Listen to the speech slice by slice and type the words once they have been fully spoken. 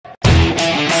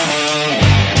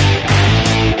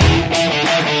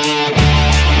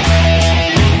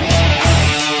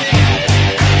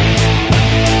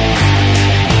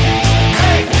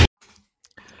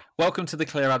Welcome to the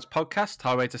Clear Ads podcast,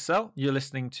 Highway to Sell. You're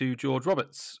listening to George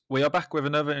Roberts. We are back with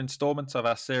another installment of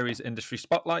our series Industry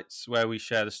Spotlights, where we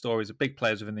share the stories of big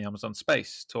players within the Amazon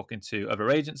space, talking to other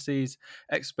agencies,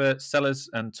 experts, sellers,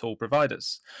 and tool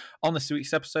providers. On this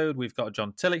week's episode, we've got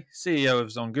John Tilley, CEO of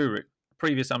Zonguru, a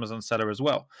previous Amazon seller as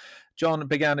well. John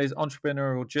began his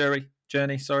entrepreneurial journey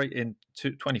in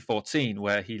 2014,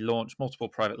 where he launched multiple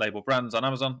private label brands on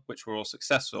Amazon, which were all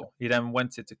successful. He then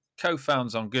went to co-found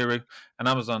Zonguru, an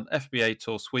Amazon FBA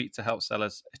tool suite to help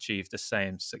sellers achieve the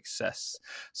same success.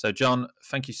 So, John,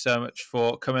 thank you so much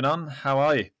for coming on. How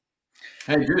are you?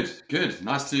 Hey, good.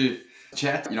 Nice to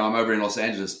chat. I'm over in Los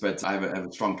Angeles, but I have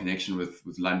a strong connection with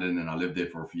London, and I lived there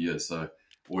for a few years. So,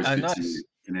 always good to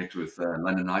connect with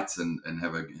Londonites and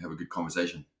have a good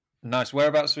conversation. Nice.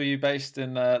 Whereabouts were you based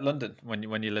in London when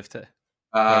you lived here?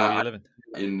 Where were you living?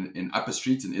 In Upper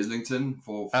Street in Islington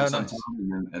for some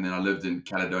time, and then I lived in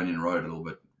Caledonian Road a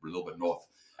little bit north.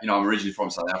 I'm originally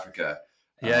from South Africa.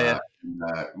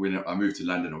 When I moved to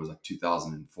London, it was like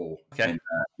 2004. Okay. And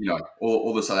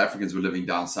all the South Africans were living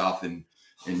down south in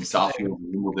Southfield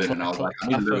and Wimbledon, and I was like, I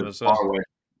need to live as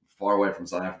far away from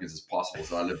South Africans as possible.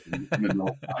 So I lived in the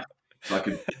middle. So I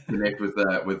could connect with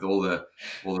all the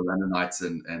Londonites,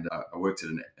 and I worked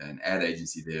at an ad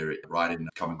agency there right in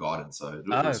Covent Garden. So it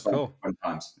was fun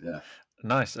times. Yeah.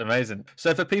 Nice, amazing.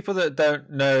 So for people that don't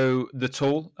know the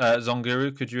tool,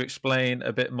 Zonguru, could you explain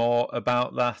a bit more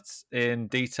about that in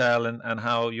detail and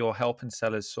how you're helping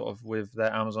sellers sort of with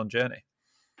their Amazon journey?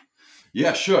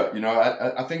 Yeah, sure.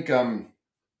 I think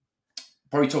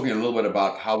probably talking a little bit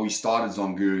about how we started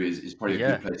Zonguru is probably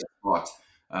a good place to start.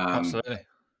 Absolutely.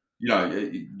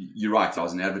 You're right. I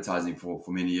was in advertising for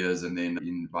many years, and then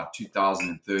in about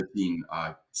 2013,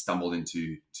 I stumbled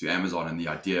into Amazon and the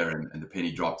idea, and the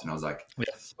penny dropped, and I was like,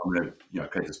 I'm going to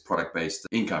create this product-based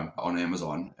income on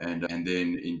Amazon. And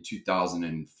then in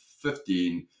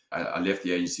 2015, I left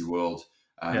the agency world,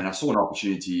 and I saw an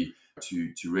opportunity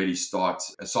to really start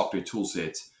a software tool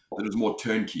set that was more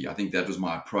turnkey. I think that was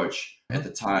my approach. At the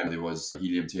time, there was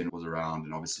Helium 10 was around,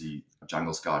 and obviously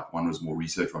Jungle Scout. One was more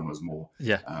research, one was more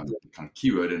kind of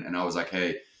keyword. And I was like,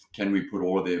 hey, can we put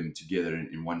all of them together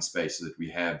in one space so that we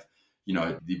have,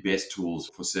 the best tools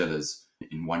for sellers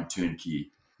in one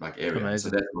turnkey area?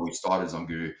 Amazing. So that's where we started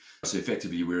Zonguru. So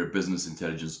effectively, we're a business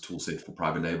intelligence tool set for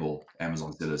private label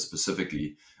Amazon sellers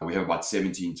specifically. We have about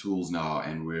 17 tools now,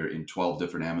 and we're in 12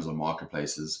 different Amazon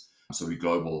marketplaces. So we're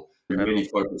global. We really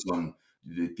focus on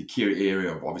the key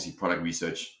area of obviously product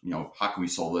research. How can we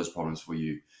solve those problems for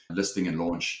you? Listing and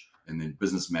launch, and then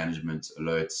business management,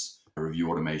 alerts, review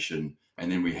automation.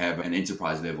 And then we have an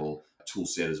enterprise level tool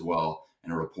set as well,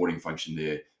 and a reporting function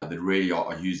there that really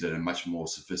are used at a much more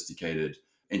sophisticated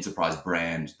enterprise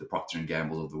brand, the Procter &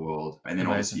 Gamble of the world. And then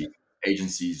obviously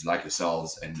agencies like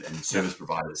yourselves and service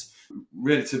providers.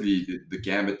 Relatively the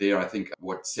gambit there. I think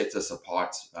what sets us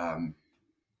apart,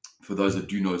 for those that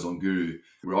do know Zonguru,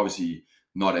 we're obviously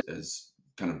not as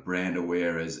kind of brand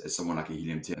aware as someone like a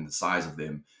Helium 10 and the size of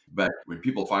them. But when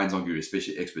people find Zonguru,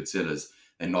 especially expert sellers,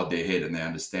 they nod their head and they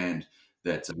understand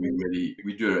that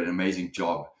we do an amazing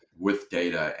job with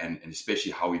data and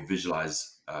especially how we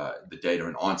visualize the data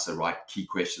and answer key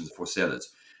questions for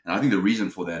sellers. And I think the reason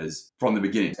for that is from the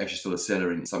beginning, actually still a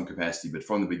seller in some capacity, but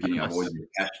from the beginning, I've always been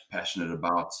passionate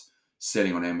about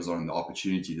selling on Amazon and the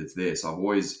opportunity that's there. So I've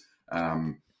always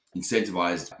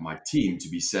incentivized my team to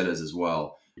be sellers as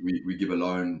well. We give a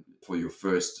loan for your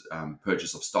first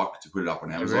purchase of stock to put it up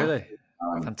on Amazon. Really?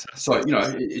 Fantastic. So,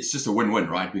 it's just a win-win,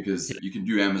 right? Because you can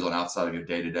do Amazon outside of your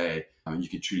day-to-day. You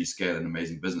can truly scale an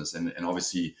amazing business. And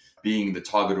obviously being the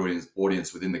target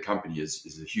audience within the company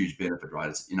is a huge benefit, right?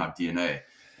 It's in our DNA.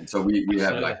 And so we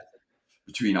have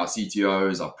between our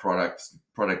CTOs, our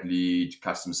product lead,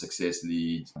 customer success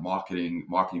lead, marketing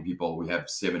people, we have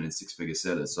 7- and 6-figure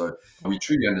sellers. So we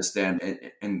truly understand,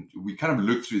 and we kind of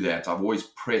look through that. I've always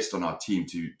pressed on our team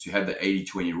to have the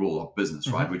 80-20 rule of business,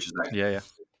 right? Which is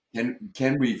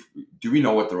do we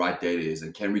know what the right data is,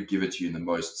 and can we give it to you in the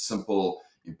most simple,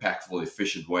 impactful,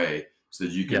 efficient way so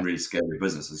that you can really scale your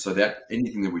business? And so that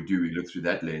anything that we do, we look through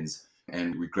that lens,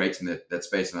 and we're great in that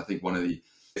space. And I think one of the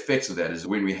effects of that is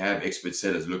when we have expert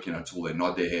sellers looking at a tool, they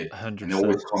nod their head 100%. And they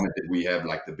always comment that we have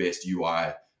the best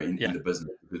UI in the business,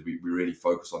 because we really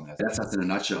focus on that. That's us in a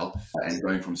nutshell, and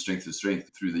going from strength to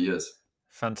strength through the years.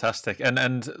 Fantastic.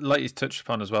 And like you touched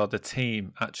upon as well, the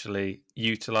team actually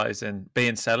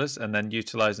being sellers and then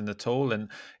utilizing the tool, and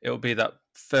it'll be that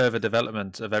further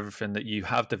development of everything that you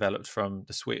have developed from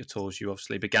the suite of tools you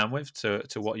obviously began with to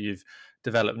what you've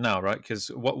developed now, right? Because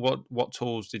what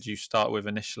tools did you start with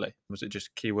initially? Was it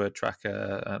just keyword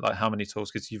tracker? Like how many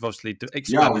tools? Because you've obviously Yeah,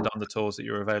 expanded on the tools that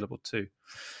you're available to.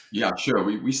 yeah, sure.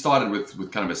 We started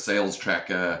with kind of a sales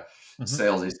tracker, Hmm.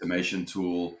 sales estimation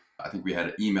tool. I think we had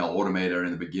an email automator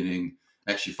in the beginning.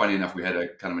 Actually, funny enough, we had a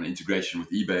kind of an integration with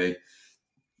eBay,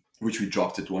 which we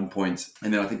dropped at one point.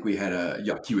 And then I think we had a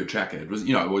keyword tracker. It was,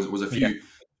 it was a Yeah. few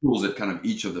tools at kind of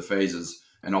each of the phases.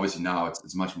 And obviously now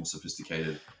it's much more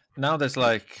sophisticated. Now there's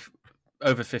like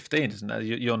over 15, isn't there?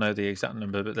 You'll know the exact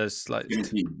number, but there's like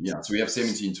 17. Yeah. So we have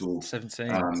 17 tools. 17.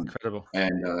 It's Um, incredible.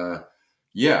 and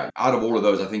yeah, out of all of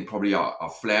those, I think probably our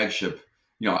flagship,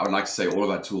 I would like to say all of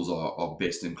our tools are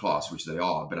best in class, which they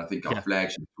are. But I think our Yeah.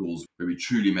 flagship tools where we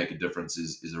truly make a difference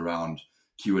is around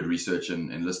keyword research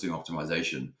and listing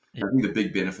optimization. Yeah. I think the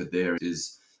big benefit there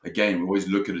is, again, we always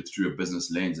look at it through a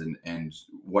business lens. And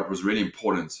what was really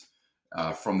important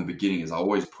from the beginning is I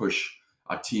always push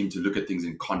our team to look at things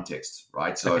in context,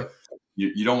 right? So Okay.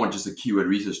 you don't want just a keyword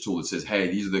research tool that says, hey,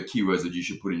 these are the keywords that you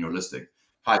should put in your listing.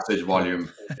 High search volume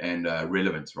and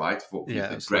relevance, right?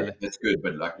 Yeah, It's great, absolutely. that's good.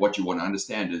 But like what you want to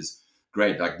understand is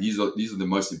great. Like these are the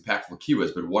most impactful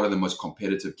keywords, but what are the most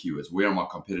competitive keywords? Where are my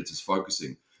competitors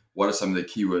focusing? What are some of the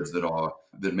keywords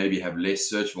that maybe have less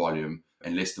search volume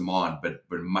and less demand, but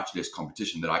much less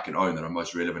competition that I can own that are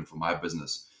most relevant for my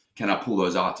business? Can I pull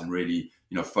those out and really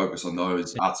focus on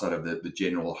those outside of the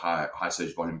general high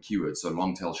search volume keywords? So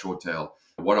long tail, short tail.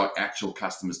 What are actual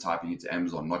customers typing into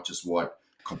Amazon, not just what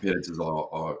competitors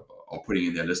are putting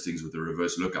in their listings with the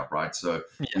reverse lookup, right? So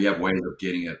Yeah. we have ways of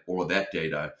getting at all of that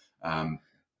data and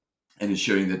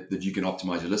ensuring that you can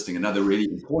optimize your listing. Another really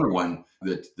important one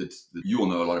that you will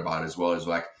know a lot about as well is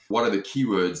like, what are the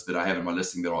keywords that I have in my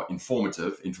listing that are Yeah.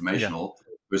 informational,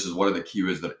 versus what are the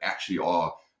keywords that actually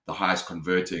are the highest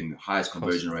converting, highest Of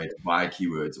course. conversion rate via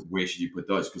keywords? Where should you put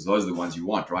those? Because those are the ones you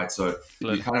want, right? So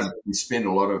Absolutely. we spend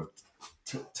a lot of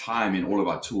time in all of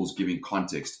our tools giving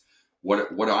context.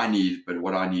 What do I need, but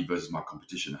what I need versus my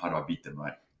competition? How do I beat them,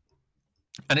 right?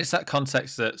 And it's that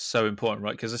context that's so important,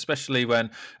 right? Because especially when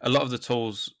a lot of the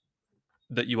tools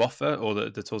that you offer or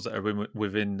the tools that are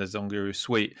within the Zonguru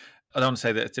suite, I don't want to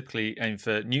say that they're typically aimed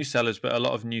for new sellers, but a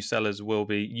lot of new sellers will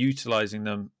be utilizing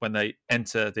them when they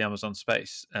enter the Amazon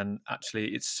space. And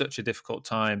actually, it's such a difficult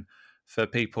time for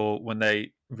people when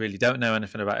they really don't know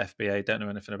anything about FBA, don't know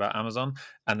anything about Amazon,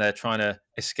 and they're trying to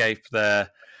escape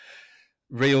their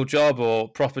real job or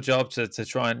proper job to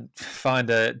try and find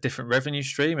a different revenue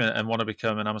stream and want to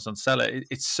become an Amazon seller.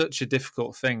 It's such a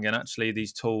difficult thing. And actually,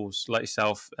 these tools like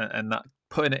yourself and that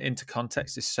putting it into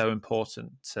context is so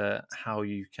important to how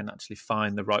you can actually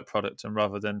find the right product. And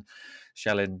rather than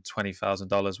shelling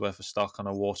 $20,000 worth of stock on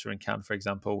a watering can, for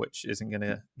example, which isn't going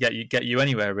to get you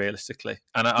anywhere realistically.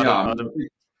 And Yeah, I don't.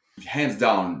 hands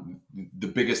down, the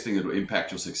biggest thing that will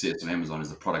impact your success on Amazon is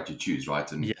the product you choose,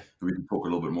 right? And Yeah, we can talk a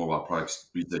little bit more about product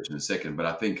research in a second. But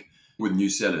I think with new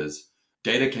sellers,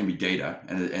 data can be data,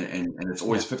 and it's yeah,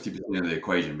 always 50% of the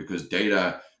equation, because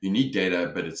data, you need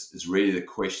data, but it's really the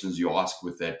questions you ask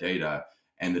with that data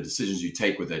and the decisions you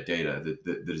take with that data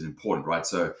that is important, right?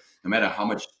 So no matter how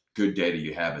much good data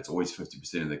you have, it's always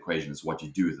 50% of the equation is what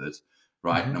you do with it,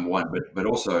 right? hmm, Number one, but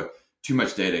also too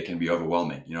much data can be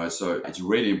overwhelming, so it's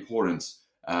really important.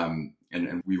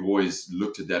 And we've always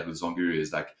looked at that with Zonguru,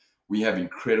 is like we have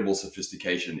incredible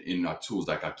sophistication in our tools,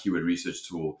 like our keyword research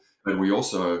tool, but we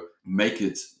also make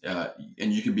it,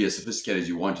 and you can be as sophisticated as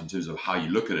you want in terms of how you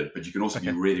look at it, but you can also be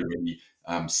okay, really, really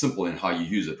simple in how you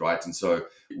use it, right? And so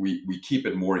we keep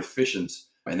it more efficient.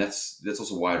 And that's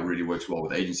also why it really works well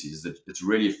with agencies, is that it's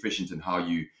really efficient in how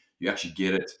you actually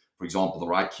get it, for example, the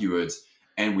right keywords.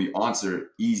 And we answer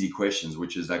easy questions,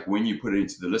 which is like when you put it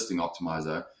into the listing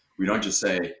optimizer, we don't just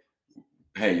say,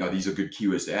 hey, these are good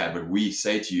keywords to add, but we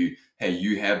say to you, hey,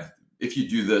 if you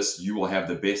do this, you will have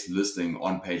the best listing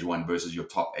on page one versus your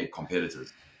top 8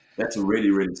 competitors. That's a really,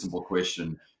 really simple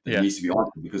question that yeah. needs to be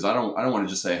answered, because I don't want to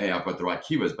just say, hey, I've got the right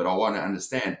keywords, but I want to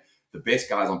understand the best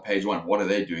guys on page one, what are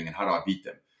they doing and how do I beat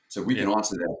them? So if we Yeah. can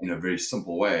answer that in a very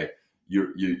simple way,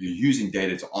 you're using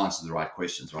data to answer the right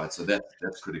questions, right? So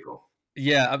that's critical.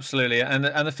 Yeah, absolutely. And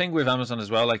the thing with Amazon as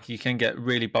well, like you can get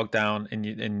really bogged down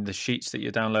in the sheets that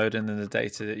you're downloading and the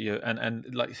data that you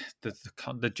and like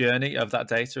the journey of that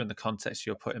data and the context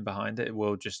you're putting behind it,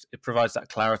 it provides that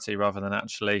clarity rather than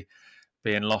actually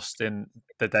being lost in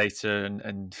the data.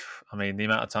 And I mean, the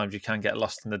amount of times you can get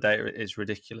lost in the data is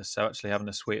ridiculous. So actually having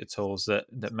a suite of tools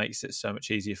that makes it so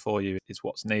much easier for you is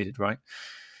what's needed, right?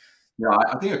 Yeah,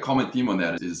 I think a common theme on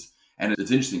that is, and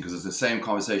it's interesting because it's the same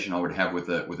conversation I would have with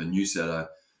a new seller.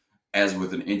 as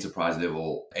with an enterprise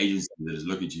level agency that is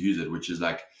looking to use it, which is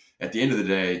like, at the end of the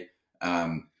day,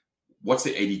 what's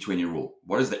the 80-20 rule?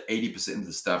 What is the 80% of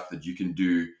the stuff that you can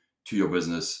do to your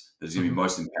business that is going to be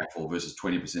most impactful versus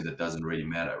 20% that doesn't really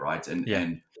matter, right? And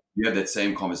you have that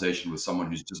same conversation with someone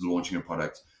who's just launching a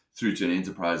product through to an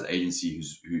enterprise agency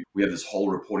who we have this whole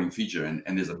reporting feature, and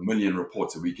there's a million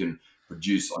reports that we can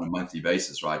produce on a monthly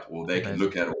basis, right? Or they can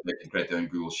look at, or they can create their own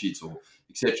Google Sheets, or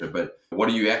etc. But what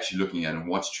are you actually looking at, and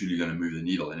what's truly going to move the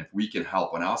needle? And if we can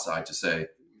help on our side to say,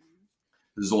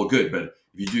 this is all good, but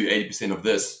if you do 80% of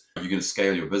this, you're going to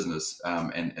scale your business,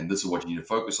 and this is what you need to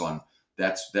focus on.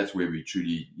 That's where we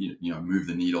truly move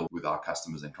the needle with our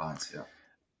customers and clients. Yeah.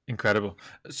 Incredible.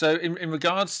 So in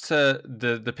regards to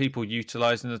the people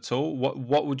utilizing the tool,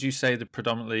 what would you say that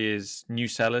predominantly is new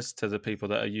sellers to the people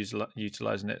that are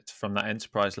utilizing it from that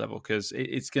enterprise level? Because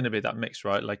it's going to be that mix,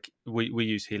 right? Like we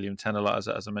use Helium 10 a lot,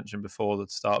 as I mentioned before at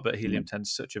the start, but Helium 10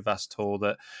 is such a vast tool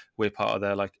that we're part of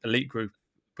their like elite group,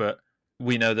 but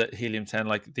we know that Helium 10,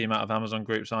 like the amount of Amazon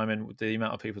groups I'm in, the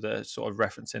amount of people that are sort of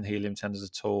referencing Helium 10 as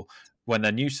a tool when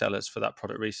they're new sellers for that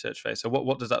product research phase. So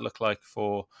what does that look like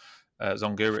for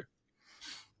Zonguru?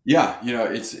 Yeah,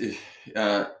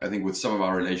 I think with some of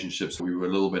our relationships, we were a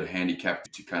little bit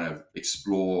handicapped to kind of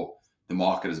explore the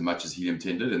market as much as Helium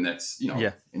 10 did. And that's,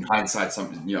 in hindsight,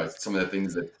 some of the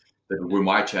things that were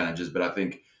my challenges. But I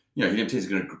think, Helium 10 has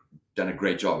done a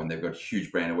great job, and they've got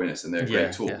huge brand awareness, and they're a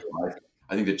great tool. Right?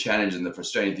 I think the challenge and the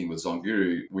frustrating thing with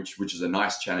Zonguru, which is a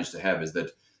nice challenge to have, is that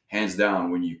hands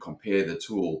down, when you compare the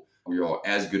tool, we are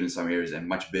as good in some areas and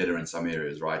much better in some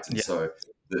areas, right? And so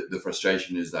the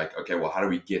frustration is like, okay, well, how do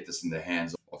we get this in the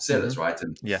hands of sellers, right?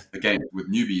 And again, with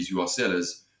newbies who are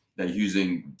sellers, they're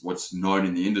using what's known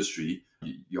in the industry.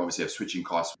 You obviously have switching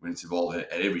costs when it's evolved at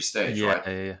every stage,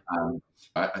 right?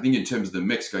 I think in terms of the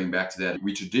mix, going back to that,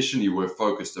 we traditionally were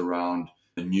focused around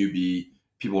the newbie,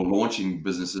 people launching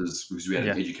businesses, because we had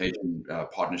an education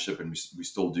partnership, and we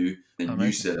still do. And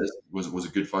new sellers was a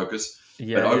good focus.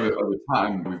 But over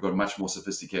time, we've got much more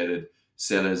sophisticated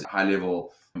sellers,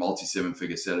 high-level,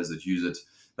 multi-seven-figure sellers that use it.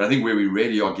 But I think where we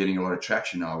really are getting a lot of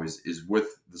traction now is with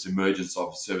this emergence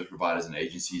of service providers and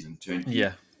agencies and turnkey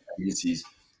agencies.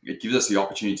 It gives us the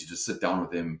opportunity to sit down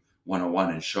with them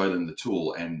one-on-one and show them the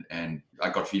tool. And I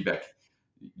got feedback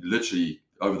literally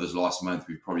over this last month.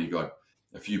 We've probably got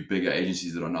a few bigger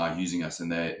agencies that are now using us,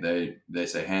 and they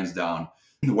say hands down,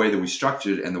 the way that we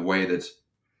structured and the way that,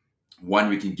 one,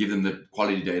 we can give them the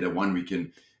quality data, one, we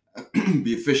can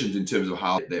be efficient in terms of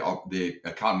how their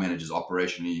account managers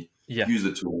operationally use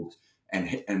the tools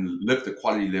and lift the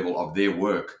quality level of their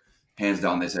work. Hands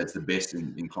down, they say it's the best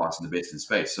in class and the best in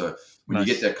space. So when you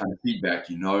get that kind of feedback,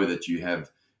 you know that you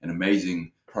have an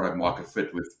amazing product market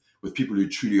fit with people who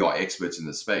truly are experts in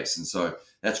the space. And so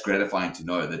that's gratifying to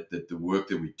know that the work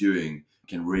that we're doing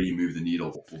can really move the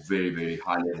needle for very, very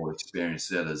high level experienced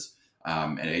sellers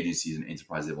and agencies and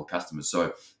enterprise level customers.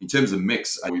 So in terms of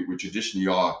mix, we traditionally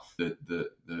are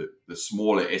the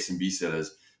smaller SMB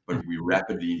sellers, but we're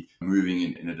rapidly moving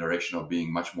in a direction of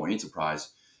being much more enterprise.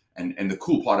 And the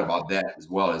cool part about that as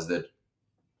well is that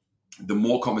the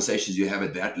more conversations you have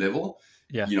at that level,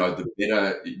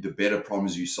 the better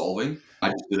problems you're solving.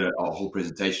 I just did a whole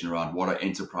presentation around what are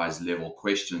enterprise level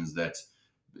questions that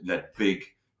big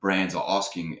brands are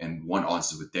asking, and one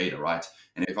answers with data, right?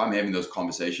 And if I'm having those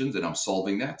conversations and I'm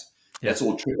solving that, that's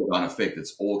all trickle down effect.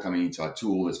 It's all coming into our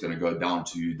tool. It's going to go down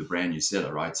to the brand new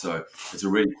seller, right? So it's a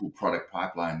really cool product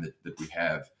pipeline that we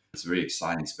have. It's a very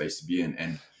exciting space to be in.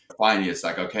 And finally, it's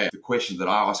like, okay, the questions that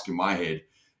I ask in my head,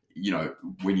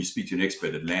 when you speak to an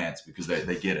expert, it lands because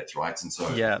they get it, right? And so,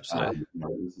 absolutely.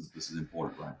 This is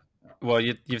important, right? Well,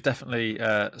 you've definitely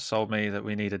sold me that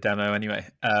we need a demo anyway,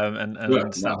 and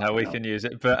understand how we can use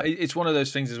it. But it's one of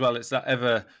those things as well. It's that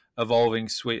ever evolving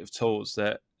suite of tools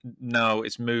that now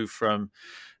it's moved from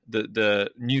the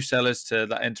new sellers to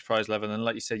that enterprise level. And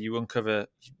like you said, you uncover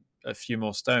a few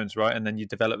more stones, right? And then you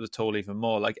develop the tool even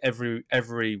more. Like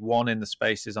every one in the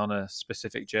space is on a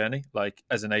specific journey. Like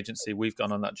as an agency, we've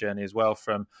gone on that journey as well.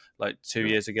 From like 2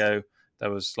 years ago, there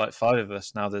was like 5 of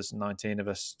us. Now there's 19 of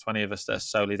us, 20 of us that are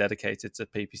solely dedicated to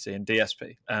PPC and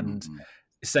DSP. And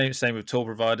same with tool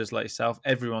providers like yourself.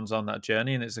 Everyone's on that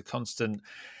journey, and it's a constant.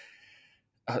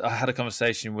 I had a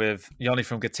conversation with Yanni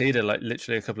from Gatida like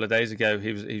literally a couple of days ago.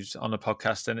 He was on a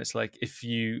podcast, and it's like, if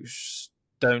you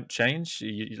don't change,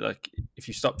 if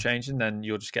you stop changing, then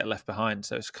you'll just get left behind.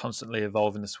 So it's constantly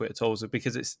evolving the suite of tools,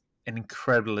 because it's an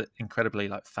incredibly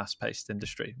like fast-paced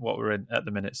industry what we're in at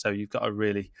the minute. So you've got to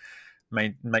really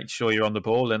make sure you're on the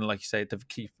ball, and like you say, to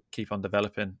keep on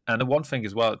developing. And the one thing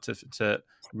as well to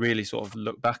really sort of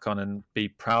look back on and be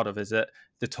proud of is that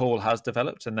the tool has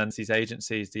developed, and then these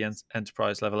agencies, the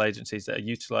enterprise level agencies that are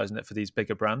utilizing it for these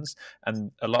bigger brands.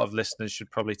 And a lot of listeners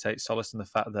should probably take solace in the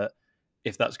fact that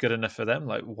if that's good enough for them,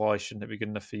 like why shouldn't it be good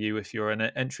enough for you if you're an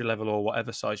entry level or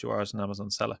whatever size you are as an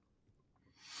Amazon seller?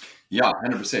 Yeah,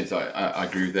 100%. I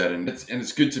agree with that, and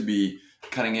it's good to be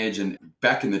cutting edge. And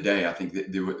back in the day, I think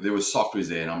that there was softwares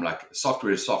there, and I'm like,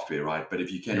 software is software, right? But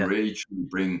if you can really truly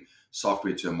bring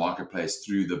software to a marketplace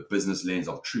through the business lens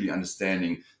of truly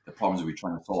understanding the problems that we're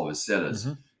trying to solve as sellers,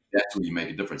 that's where you make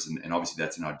a difference. And obviously,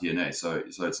 that's in our DNA. So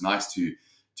it's nice to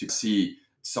see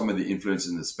some of the influence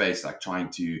in the space, like trying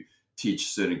to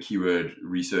teach certain keyword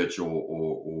research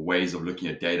or ways of looking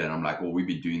at data. And I'm like, well, we've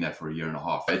been doing that for a year and a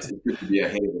half. It's good to be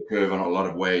ahead of the curve on a lot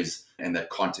of ways and that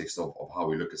context of how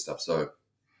we look at stuff. So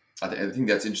I think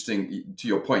that's interesting. To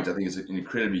your point, I think it's an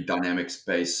incredibly dynamic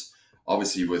space,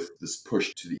 obviously with this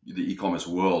push to the e-commerce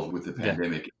world with the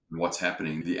pandemic and what's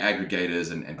happening, the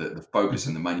aggregators and the focus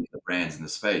and the money, the brands in the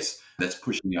space, that's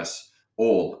pushing us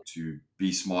all to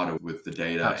be smarter with the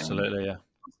data. Absolutely,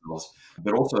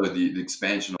 but also the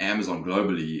expansion of Amazon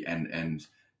globally and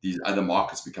these other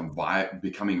markets becoming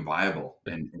viable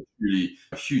and really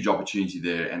a huge opportunity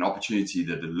there, an opportunity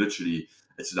that literally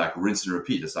it's like rinse and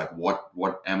repeat. It's like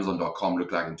what Amazon.com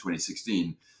looked like in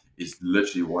 2016 is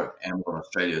literally what Amazon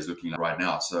Australia is looking like right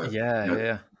now. So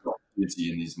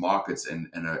opportunity in these markets and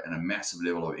a massive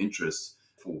level of interest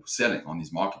for selling on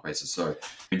these marketplaces. So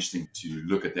interesting to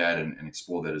look at that and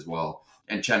explore that as well.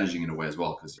 And challenging in a way as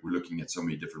well, because we're looking at so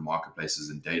many different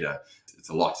marketplaces and data. It's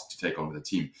a lot to take on with a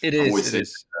team. I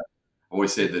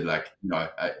always said that, like,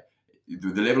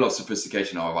 the level of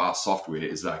sophistication of our software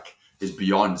is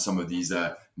beyond some of these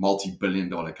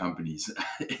multi-billion-dollar companies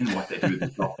in what they do with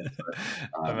the software.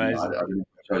 Amazing. I don't know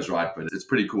if I chose right, but it's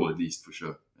pretty cool, at least, for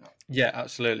sure. Yeah,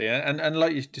 absolutely. And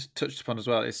like you just touched upon as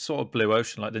well, it's sort of blue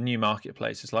ocean, like the new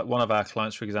marketplace. It's like one of our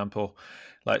clients, for example,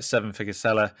 like 7-figure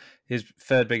seller, his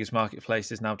third biggest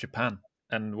marketplace is now Japan.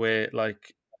 And we're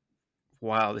like,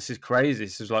 wow, this is crazy.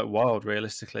 This is like wild,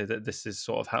 realistically, that this is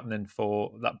sort of happening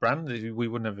for that brand. We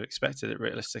wouldn't have expected it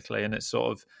realistically. And it's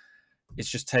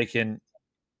just taking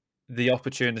the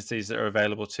opportunities that are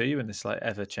available to you in this like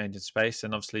ever-changing space,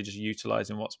 and obviously just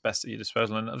utilizing what's best at your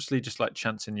disposal, and obviously just like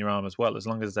chancing your arm as well. As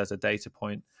long as there's a data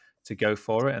point to go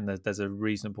for it and there's a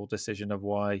reasonable decision of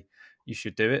why you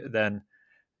should do it, then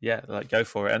like go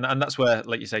for it. And that's where,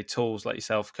 like you say, tools like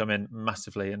yourself come in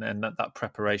massively, and that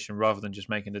preparation rather than just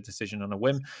making a decision on a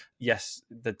whim. Yes,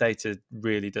 the data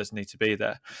really does need to be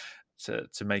there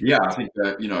to make it. I think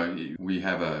that, we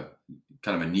have a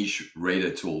kind of a niche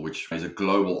radar tool, which is a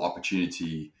global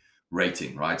opportunity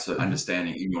rating, right? So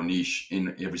understanding in your niche,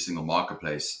 in every single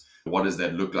marketplace, what does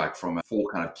that look like from 4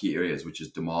 kind of key areas, which is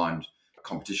demand,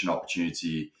 competition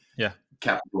opportunity,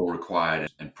 capital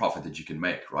required, and profit that you can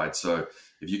make, right? So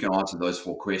if you can answer those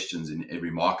 4 questions in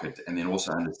every market, and then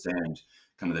also understand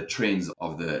kind of the trends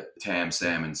of the TAM,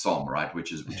 SAM, and SOM, right?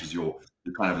 Which is your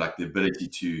kind of like the ability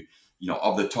to,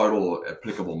 of the total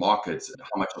applicable markets,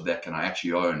 how much of that can I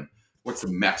actually own? What's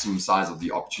the maximum size of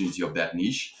the opportunity of that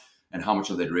niche? And how much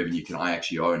of that revenue can I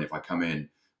actually own if I come in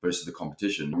versus the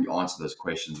competition? We answer those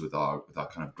questions with our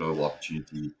kind of global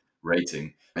opportunity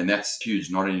rating. And that's huge,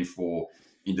 not only for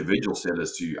individual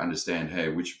sellers to understand,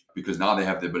 because now they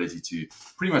have the ability to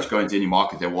pretty much go into any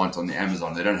market they want on the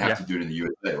Amazon. They don't have to do it in the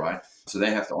USA, right? So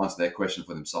they have to answer that question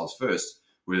for themselves first,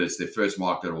 whether it's their first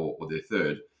market or their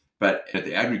third. But at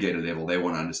the aggregator level, they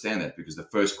want to understand that, because the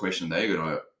first question they're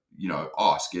going to,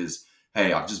 ask is,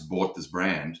 hey, I've just bought this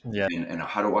brand, and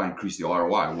how do I increase the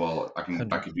ROI? Well, I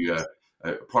can do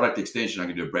a product extension, I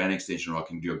can do a brand extension, or I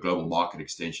can do a global market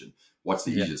extension. What's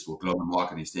the easiest? Well, global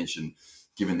market extension,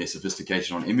 given their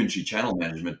sophistication on inventory channel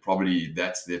management, probably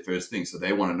that's their first thing. So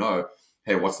they want to know,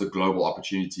 hey, what's the global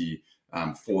opportunity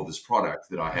for this product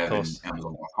that I have in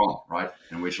Amazon.com, right?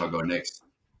 And where should I go next?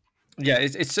 Yeah,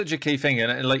 it's such a key thing,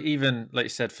 and like even like you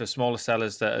said, for smaller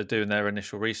sellers that are doing their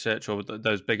initial research, or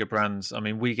those bigger brands, I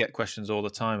mean, we get questions all the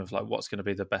time of like, what's going to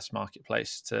be the best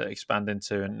marketplace to expand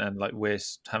into, and like we're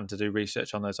having to do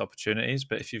research on those opportunities.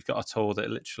 But if you've got a tool that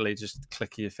literally just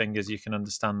click your fingers, you can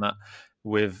understand that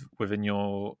within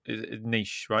your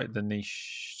niche, right? The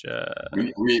niche.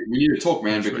 We need to talk,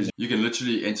 man, because you can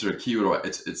literally enter a keyword.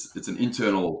 It's an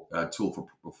internal tool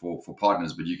for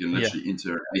partners, but you can literally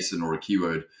enter an ASIN or a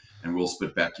keyword, and we'll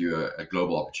spit back you a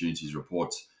global opportunities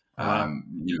report Wow.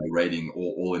 Rating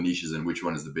all the niches and which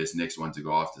one is the best next one to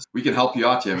go after. We can help you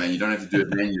out here, man. You don't have to do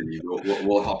it manually.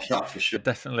 We'll help you out for sure. It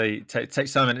definitely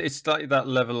takes time, and it's like that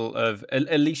level of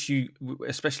at least you,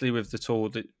 especially with the tool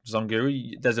that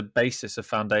Zonguru, there's a basis, a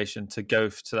foundation to go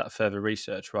to that further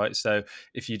research, right? So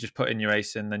if you just put in your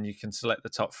ASIN, then you can select the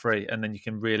top three, and then you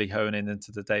can really hone in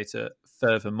into the data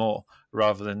furthermore,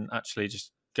 rather than actually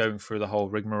just going through the whole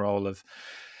rigmarole of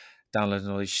downloading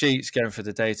all these sheets, going through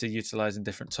the data, utilizing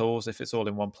different tools. If it's all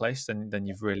in one place, then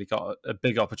you've really got a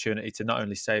big opportunity to not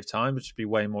only save time, but to be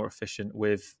way more efficient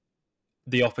with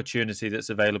the opportunity that's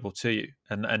available to you,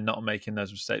 and not making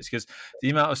those mistakes. Because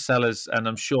the amount of sellers, and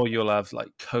I'm sure you'll have like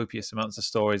copious amounts of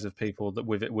stories of people that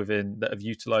within that have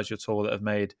utilized your tool that have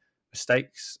made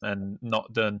mistakes and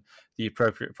not done the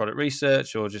appropriate product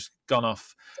research, or just gone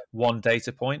off one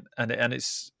data point, and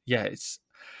it's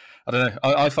I don't know.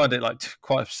 I find it like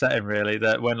quite upsetting, really,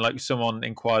 that when like someone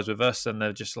inquires with us and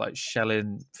they're just like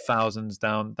shelling thousands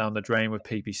down the drain with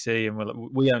PPC, and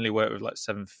we only work with like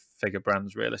 7-figure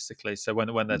brands realistically. So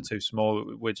when they're too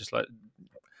small, we're just like,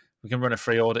 we can run a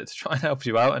free audit to try and help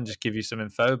you out and just give you some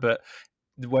info. But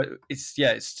it's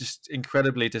just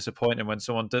incredibly disappointing when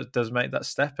someone does make that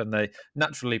step, and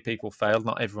naturally people fail.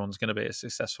 Not everyone's going to be a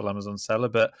successful Amazon seller,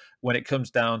 but when it comes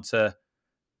down to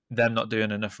them not doing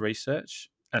enough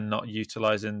research and not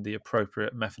utilizing the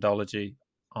appropriate methodology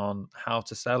on how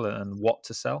to sell and what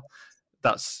to sell,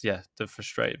 that's the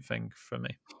frustrating thing for me.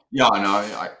 Yeah,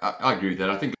 no, I agree with that.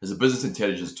 I think as a business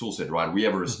intelligence toolset, right, we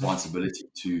have a responsibility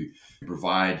to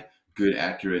provide good,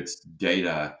 accurate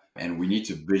data, and we need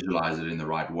to visualize it in the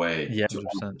right way to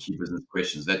answer key business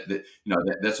questions.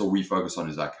 That's what we focus on,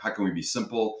 is like, how can we be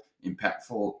simple,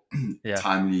 impactful,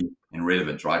 timely, and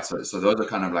relevant, right? So those are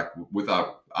kind of like, with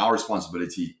our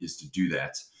responsibility is to do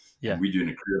that. Yeah. And we do an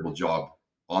incredible job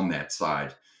on that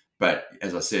side. But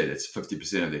as I said, it's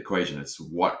 50% of the equation. It's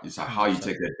how you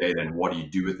take that data and what do you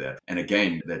do with that. And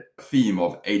again, that theme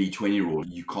of 80-20 rule,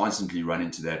 you constantly run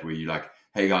into that, where you're like,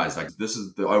 hey guys, like, this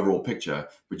is the overall picture,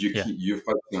 but you're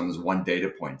focusing on this one data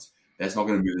point. That's not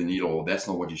going to move the needle, or that's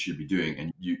not what you should be doing.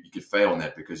 And you could fail on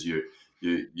that because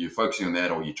you're focusing on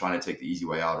that, or you're trying to take the easy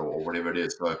way out, or whatever it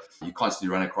is. So you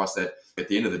constantly run across that. At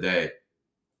the end of the day,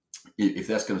 if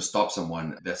that's going to stop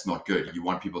someone, that's not good. You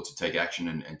want people to take action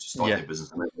and to start their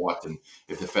business no matter what. And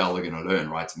if they fail, they're going to learn,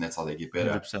 right? And that's how they get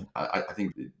better. 100%. I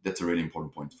think that's a really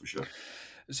important point for sure.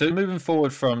 So moving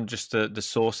forward from just the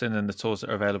sourcing and the tools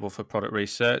that are available for product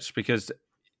research, because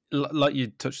like you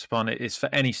touched upon, it's for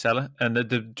any seller,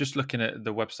 and just looking at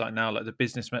the website now, like the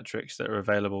business metrics that are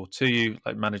available to you,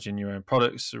 like managing your own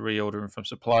products, reordering from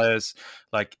suppliers,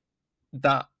 like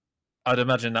that. I'd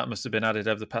imagine that must have been added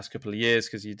over the past couple of years,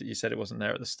 because you said it wasn't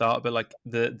there at the start. But like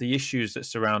the issues that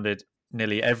surrounded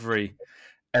nearly every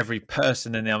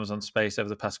person in the Amazon space over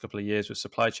the past couple of years with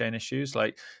supply chain issues,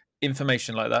 like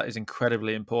information like that is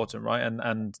incredibly important, right?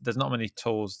 And there's not many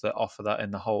tools that offer that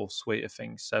in the whole suite of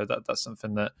things. So that's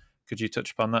something that, could you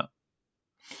touch upon that?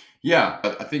 Yeah,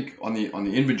 I think on the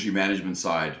inventory management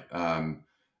side, and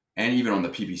even on the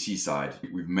PPC side,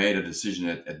 we've made a decision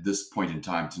at this point in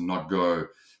time to not go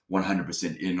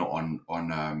 100% in on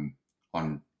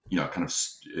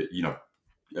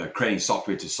creating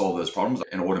software to solve those problems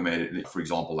and automate it, for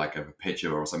example, like a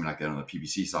Perpetua or something like that on the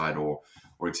PPC side, or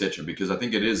etc. Because I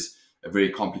think it is a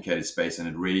very complicated space, and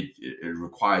it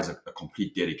requires a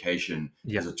complete dedication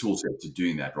as a tool set to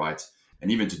doing that, right? And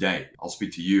even today, I'll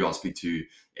speak to you, I'll speak to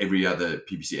every other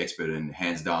PPC expert, and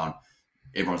hands down,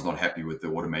 everyone's not happy with the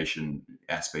automation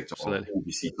aspect of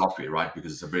PPC software, right?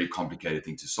 Because it's a very complicated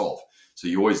thing to solve. So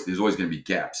there's always going to be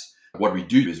gaps. What we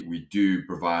do is we do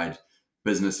provide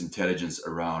business intelligence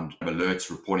around alerts,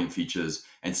 reporting features,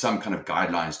 and some kind of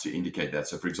guidelines to indicate that.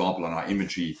 So for example, on our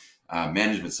inventory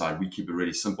management side, we keep it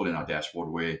really simple in our dashboard,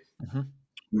 where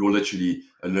we will literally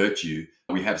alert you.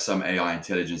 We have some AI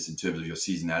intelligence in terms of your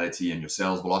seasonality and your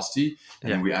sales velocity.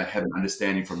 And then we have an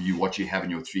understanding from you what you have in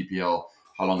your 3PL,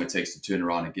 how long it takes to turn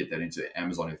around and get that into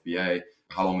Amazon FBA,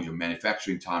 how long your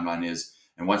manufacturing timeline is.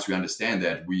 And once we understand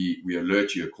that, we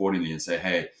alert you accordingly and say,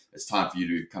 hey, it's time for you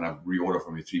to kind of reorder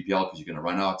from your 3PL because you're going to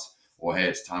run out. Or, hey,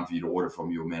 it's time for you to order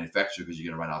from your manufacturer because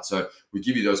you're going to run out. So we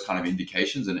give you those kind of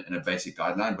indications and a basic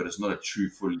guideline, but it's not a true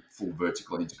full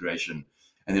vertical integration.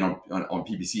 And then on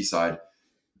PPC side,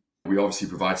 we obviously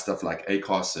provide stuff like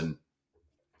ACOS, and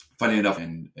funny enough,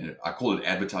 and I call it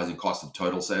advertising cost of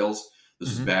total sales. This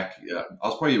was back, I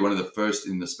was probably one of the first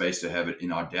in the space to have it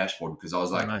in our dashboard, because I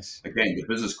was like, again, the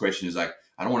business question is like,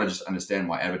 I don't want to just understand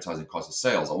my advertising cost of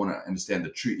sales. I want to understand the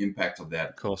true impact of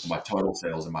that on my total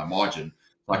sales and my margin.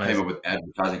 So I came up Amazing. with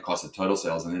advertising cost of total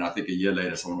sales. And then I think a year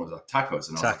later, someone was like tacos.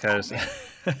 And I was like, oh Tacos. man,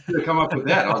 I could have come up with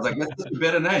that. I was like, that's just a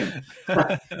better name.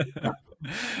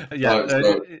 Yeah,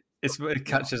 So it yeah.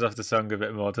 catches off the tongue a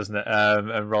bit more, doesn't it?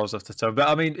 And rolls off the tongue. But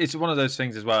I mean, it's one of those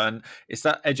things as well, and it's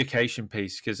that education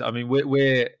piece because I mean,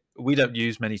 we don't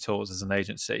use many tools as an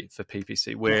agency for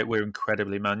PPC. We're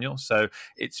incredibly manual, so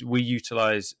we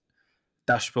utilize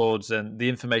dashboards and the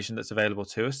information that's available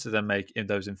to us to then make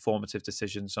those informative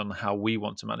decisions on how we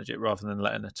want to manage it rather than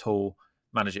letting a tool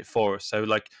manage it for us. So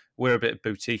like we're a bit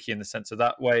boutique in the sense of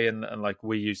that way, and like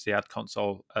we use the ad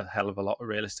console a hell of a lot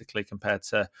realistically compared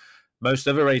to most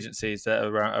other agencies that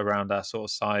are around our sort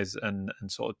of size and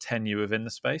sort of tenure within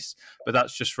the space. But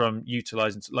that's just from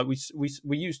utilizing, like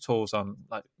we use tools on,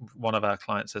 like one of our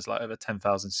clients has like over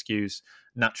 10,000 SKUs.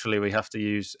 Naturally we have to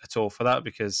use a tool for that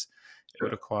because it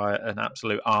would require an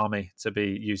absolute army to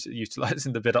be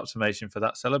utilizing the bid optimization for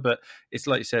that seller. But it's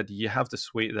like you said, you have the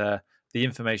suite there, the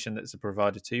information that's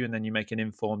provided to you, and then you make an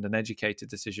informed and educated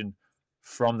decision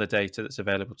from the data that's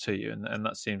available to you. And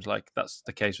that seems like that's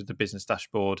the case with the business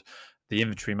dashboard, the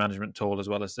inventory management tool, as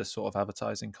well as this sort of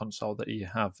advertising console that you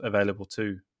have available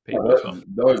to people as well.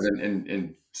 Those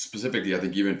and specifically, I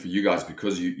think even for you guys,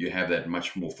 because you have that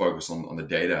much more focus on the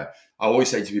data, I always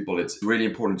say to people, it's really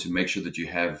important to make sure that you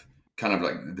have kind of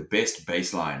like the best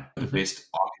baseline, the best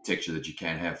architecture that you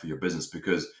can have for your business,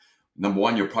 because number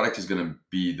one, your product is going to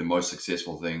be the most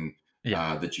successful thing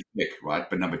that you pick, right?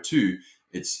 But number two,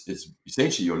 it's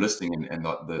essentially your listing and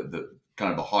the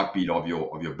kind of the heartbeat of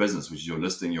your business, which is your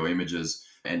listing, your images,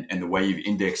 and the way you've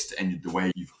indexed and the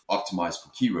way you've optimized for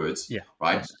keywords,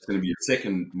 right? It's going to be the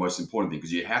second most important thing,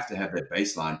 because you have to have that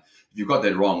baseline. If you've got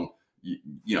that wrong,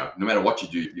 you know, no matter what you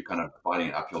do, you're kind of fighting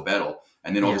an uphill battle.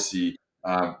 And then obviously,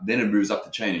 then it moves up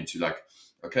the chain into like,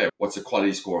 okay, what's the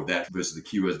quality score of that versus the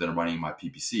keywords that I'm running in my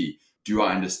PPC? Do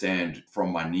I understand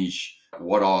from my niche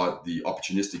what are the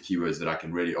opportunistic keywords that I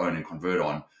can really own and convert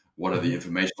on? What are the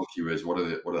informational keywords? What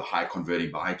are the high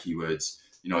converting buy keywords?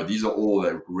 You know, these are all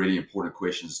the really important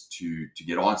questions to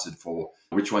get answered for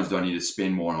which ones do I need to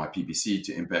spend more on my PPC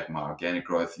to impact my organic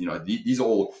growth. You know, these are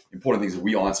all important things that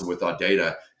we answer with our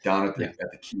data down at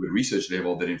the keyword research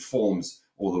level that informs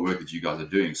all the work that you guys are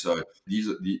doing. So these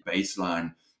are the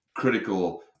baseline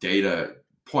critical data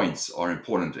points are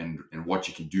important, and what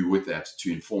you can do with that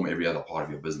to inform every other part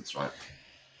of your business, right?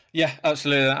 Yeah,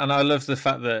 absolutely. And I love the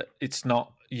fact that it's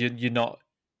not, you're not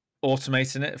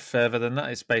automating it further than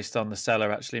that. It's based on the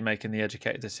seller actually making the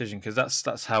educated decision, because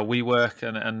that's how we work.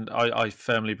 And I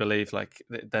firmly believe like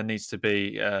there needs to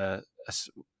be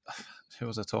who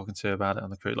was I talking to about it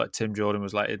on the crew? Like Tim Jordan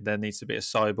was like, there needs to be a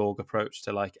cyborg approach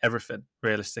to like everything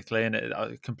realistically. And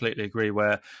I completely agree,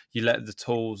 where you let the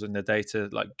tools and the data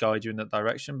like guide you in that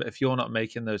direction. But if you're not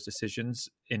making those decisions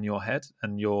in your head,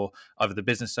 and you're either the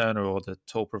business owner or the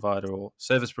tool provider or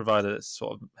service provider that's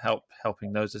sort of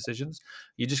helping those decisions,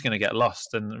 you're just going to get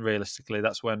lost. And realistically,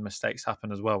 that's when mistakes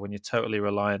happen as well, when you're totally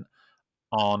reliant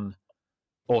on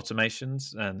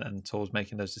automations and tools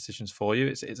making those decisions for you.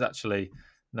 It's actually,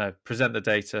 no, present the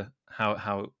data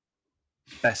how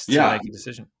best to make a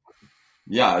decision.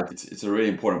 Yeah, it's a really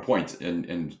important point.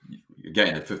 And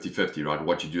again, at 50-50, right?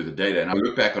 What you do with the data. And I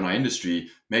look back on our industry,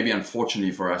 maybe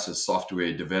unfortunately for us as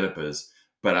software developers,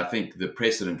 but I think the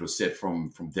precedent was set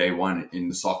from day one in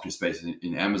the software space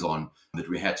in Amazon, that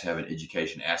we had to have an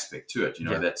education aspect to it. You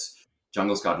know, that's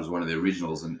Jungle Scout was one of the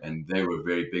originals, and they were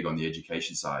very big on the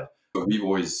education side. But we've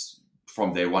always,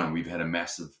 from day one, we've had a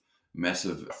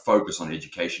massive focus on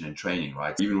education and training,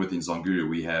 right? Even within Zonguru,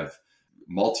 we have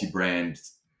multi-brand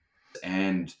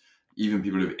and even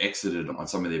people who've exited on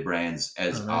some of their brands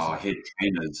as our head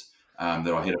trainers, that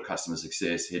are head of customer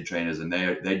success, head trainers, and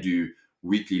they do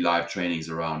weekly live trainings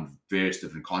around various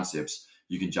different concepts.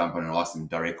 You can jump on and ask them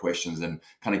direct questions and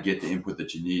kind of get the input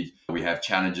that you need. We have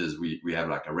challenges. We have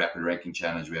like a rapid ranking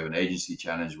challenge. We have an agency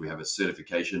challenge. We have a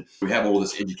certification. We have all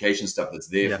this education stuff that's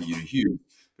there for you to use.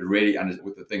 But really,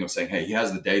 with the thing of saying, hey, he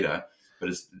has the data, but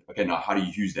it's okay. Now, how do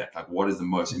you use that? Like, what is the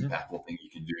most impactful thing you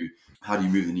can do? How do you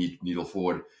move the needle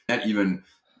forward? That even,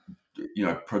 you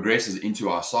know, progresses into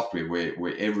our software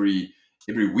where every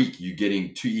week you're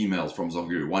getting 2 emails from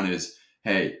Zonguru. One is,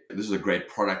 hey, this is a great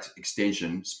product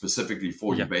extension specifically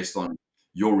for you based on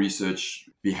your research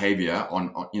behavior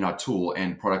on in our tool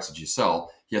and products that you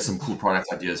sell. He has some cool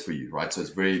product ideas for you, right? So it's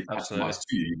very customized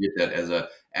to you. You get that as a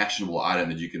actionable item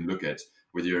that you can look at,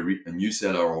 whether you're a new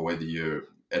seller or whether you're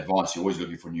advanced. You're always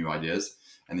looking for new ideas.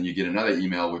 And then you get another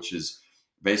email, which is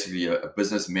basically a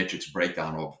business metrics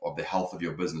breakdown of the health of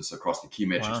your business across the key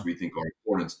metrics we think are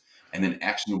important, and then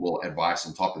actionable advice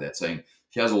on top of that, saying,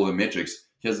 here's all the metrics.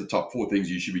 Here's the top 4 things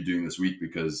you should be doing this week,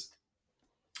 because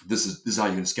this is how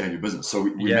you're going to scale your business. So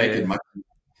we Yeah, make it yeah.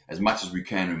 as much as we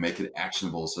can. We make it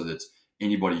actionable so that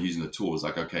anybody using the tool is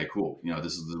like, okay, cool.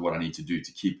 This is what I need to do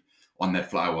to keep on that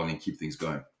flywheel and keep things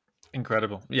going.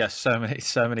 Incredible. Yes, so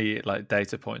many like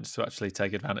data points to actually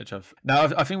take advantage of. Now,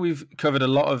 I think we've covered a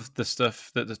lot of the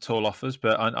stuff that the tool offers,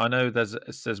 but I know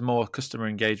there's more customer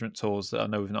engagement tools that I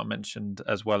know we've not mentioned,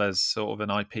 as well as sort of an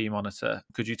IP monitor.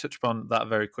 Could you touch upon that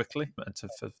very quickly and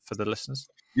for the listeners?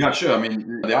 Yeah, sure. I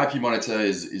mean, the IP monitor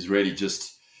is really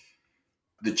just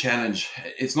the challenge.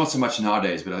 It's not so much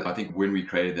nowadays, but I think when we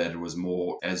created that, it was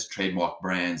more as trademark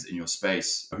brands in your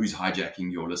space, who's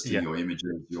hijacking your listing, Yeah. your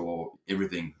images, your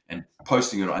everything, and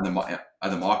posting it on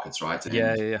other markets, right?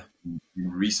 Yeah, And yeah, yeah.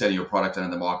 reselling your product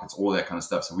on the markets, all that kind of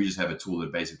stuff. So we just have a tool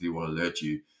that basically will alert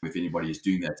you if anybody is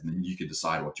doing that, and then you can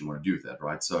decide what you want to do with that,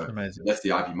 right? So Amazing. that's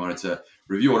the IP monitor.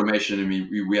 Review automation. I mean,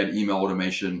 we had email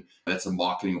automation. That's a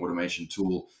marketing automation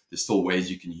tool. There's still ways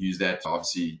you can use that.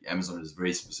 Obviously, Amazon is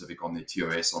very specific on their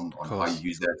TOS on how you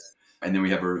use that. And then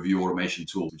we have a review automation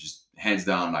tool, which is hands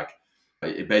down like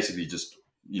it basically just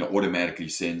automatically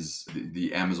sends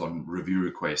the Amazon review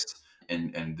request,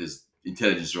 and there's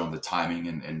intelligence around the timing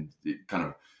and the kind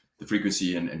of the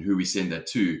frequency and who we send that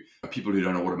to. People who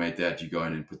don't automate that, you go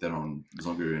in and put that on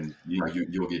Zongo, and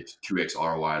you'll get 2x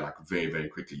ROI like very, very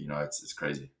quickly. It's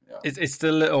crazy. Yeah. It's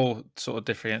the little sort of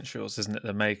differentials, isn't it,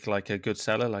 that make like a good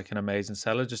seller, like an amazing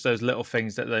seller. Just those little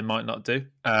things that they might not do.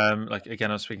 Like again,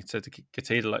 I was speaking to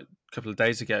Katida like a couple of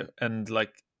days ago, and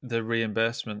like the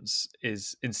reimbursements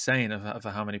is insane of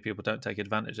how many people don't take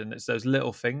advantage. And it's those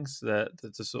little things that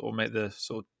sort of make the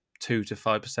sort of 2 to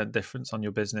 5% difference on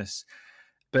your business.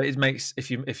 But it makes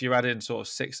if you add in sort of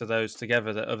 6 of those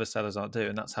together that other sellers aren't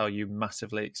doing, that's how you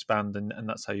massively expand, and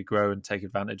that's how you grow and take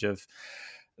advantage of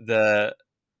the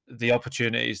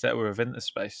opportunities that were within the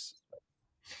space.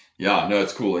 Yeah, no,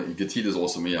 it's cool. Gatida's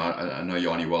awesome. I know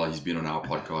Yanni well. He's been on our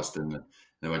podcast and a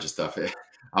bunch of stuff.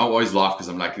 I always laugh because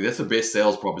I'm like, that's the best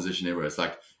sales proposition ever. It's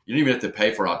like, you don't even have to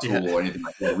pay for our tool or anything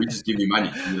like that. We just give you money.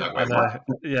 And you're like, wait, what?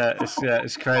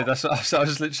 It's crazy. That's what I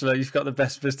was literally. You've got the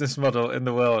best business model in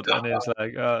the world, and he was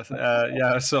like,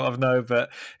 I sort of know,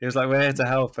 but he was like, we're here to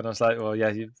help, and I was like, well,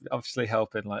 yeah, you're obviously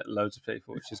helping like loads of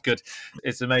people, which is good.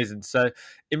 It's amazing. So,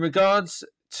 in regards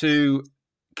to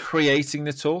creating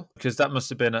the tool, because that must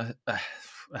have been a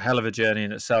hell of a journey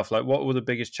in itself. Like, what were the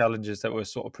biggest challenges that were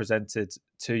sort of presented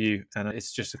to you? And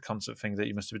it's just a constant thing that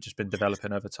you must have just been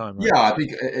developing over time, right? Yeah, I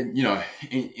think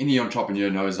any entrepreneur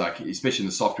knows, like, especially in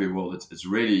the software world, it's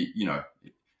really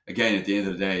again, at the end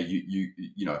of the day,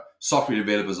 you software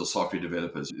developers are software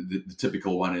developers. The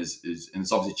typical one is, and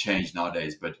it's obviously changed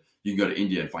nowadays, but you can go to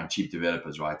India and find cheap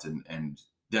developers, right? And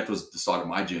that was the start of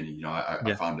my journey.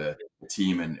 I found a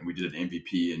team and we did an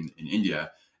MVP in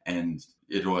India, and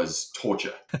it was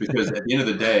torture because at the end of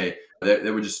the day,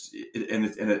 they were just, and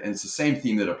it's the same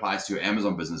theme that applies to your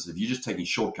Amazon business. If you're just taking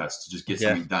shortcuts to just get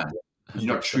something done,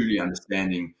 you're not truly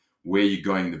understanding where you're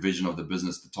going, the vision of the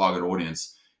business, the target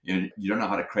audience. You don't know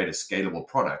how to create a scalable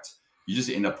product. You just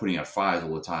end up putting out fires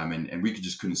all the time, and we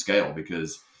couldn't scale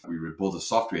because we would build a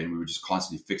software and we were just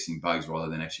constantly fixing bugs rather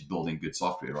than actually building good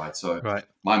software, right? So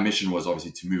my mission was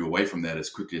obviously to move away from that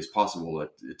as quickly as possible.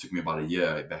 It took me about a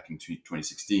year back in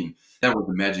 2016. That was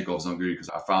the magic of Zonguri, because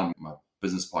I found my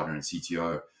business partner and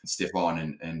CTO,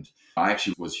 Stefan, and I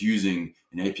actually was using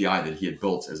an API that he had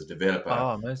built as a developer.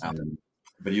 Oh, amazing.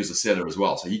 But he was a seller as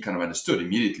well. So he kind of understood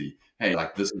immediately, hey,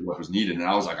 like, this is what was needed. And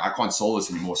I was like, I can't solve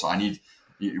this anymore. So I need,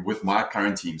 with my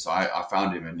current team. So I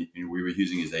found him, and we were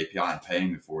using his API and paying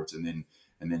him for it. And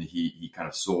then he kind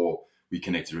of saw we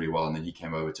connected really well. And then he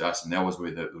came over to us. And that was where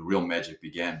the real magic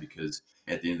began, because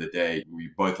at the end of the day,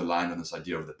 we both aligned on this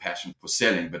idea of the passion for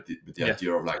selling, but the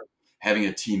idea of like having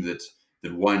a team that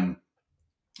one,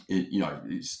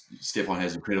 Stefan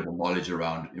has incredible knowledge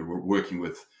around working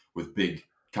with big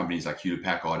companies like Hewlett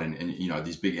Packard and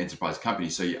these big enterprise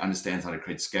companies. So he understands how to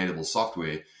create scalable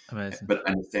software. Amazing. But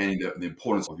understanding the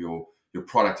importance of your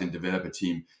product and developer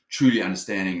team, truly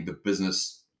understanding the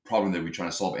business problem that we're trying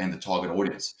to solve and the target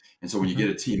audience. And so when you get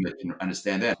a team that can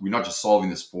understand that, we're not just solving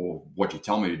this for what you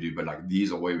tell me to do, but like,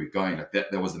 these are where we're going. Like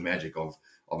that was the magic of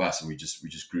us, and we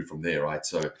just grew from there, right?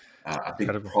 So I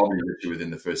think probably literally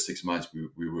within the first 6 months,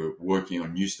 we were working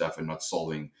on new stuff and not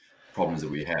solving problems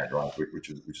that we had, right? Which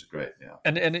is great, yeah.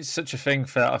 And it's such a thing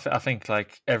for, I think,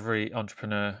 like every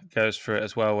entrepreneur goes through it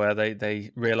as well, where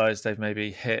they realize they've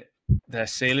maybe hit their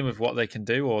ceiling with what they can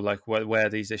do, or like where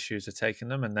these issues are taking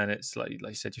them, and then it's like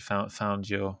you said, you found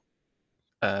your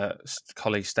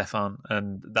colleague Stefan,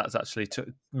 and that's actually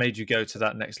made you go to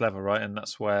that next level, right? And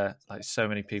that's where like so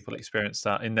many people experience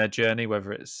that in their journey,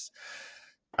 whether it's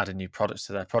adding new products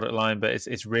to their product line, but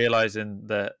it's realizing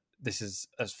that this is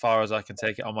as far as I can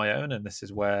take it on my own, and this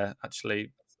is where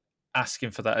actually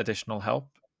asking for that additional help,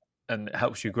 and it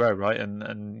helps you grow, right?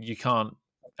 And you can't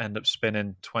end up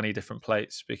spinning 20 different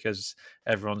plates because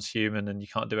everyone's human and you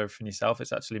can't do everything yourself.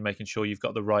 It's actually making sure you've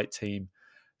got the right team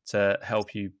to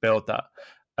help you build that.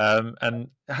 And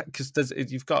because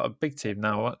you've got a big team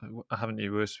now, haven't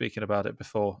you? We were speaking about it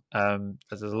before.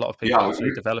 There's a lot of people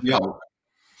actually developing.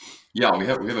 We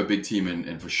have a big team,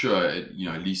 and for sure, at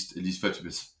least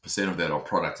 50% of that are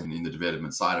product and in the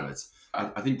development side of it.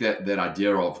 I think that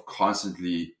idea of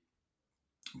constantly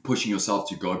pushing yourself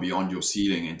to go beyond your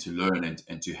ceiling and to learn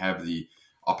and to have the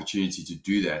opportunity to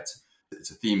do that. It's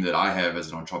a theme that I have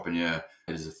as an entrepreneur.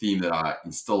 It is a theme that I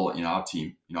instill in our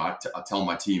team. I tell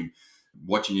my team,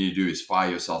 what you need to do is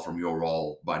fire yourself from your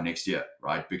role by next year,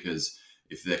 right? Because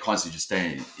if they're constantly just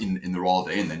staying in the role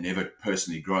they're in, they're never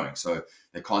personally growing. So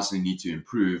they constantly need to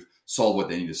improve, solve what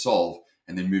they need to solve,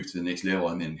 and then move to the next level,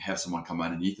 and then have someone come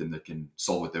underneath them that can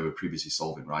solve what they were previously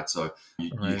solving, right? So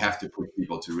you have to push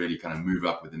people to really kind of move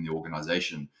up within the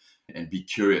organization and be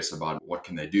curious about what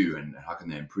can they do and how can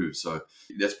they improve. So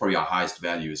that's probably our highest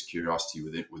value, is curiosity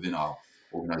within our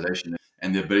organization,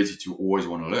 and the ability to always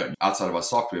want to learn. Outside of our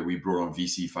software, we brought on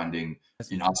VC funding.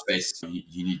 In our space,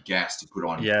 you need gas to put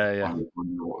on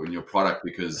your product,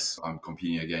 because I'm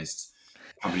competing against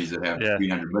companies that have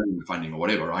 300 million in funding or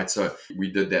whatever, right? So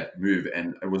we did that move,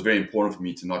 and it was very important for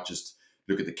me to not just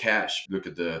look at the cash, look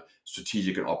at the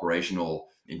strategic and operational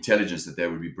intelligence that they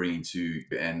would be bringing to,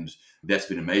 and that's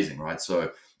been amazing, right?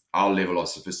 So our level of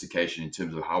sophistication in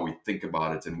terms of how we think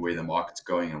about it and where the market's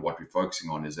going and what we're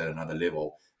focusing on is at another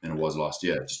level than it was last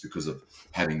year, just because of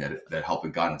having that help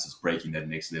and guidance is breaking that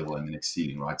next level and the next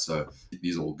ceiling, right? So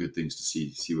these are all good things to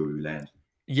see where we land.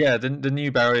 Yeah, the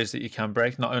new barriers that you can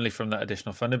break, not only from that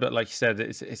additional funding, but like you said,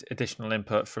 it's additional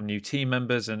input from new team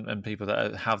members and people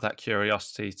that have that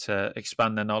curiosity to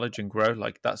expand their knowledge and grow.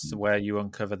 Like that's where you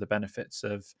uncover the benefits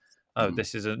of,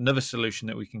 this is another solution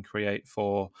that we can create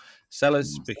for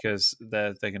sellers because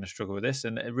they're going to struggle with this.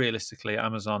 And realistically,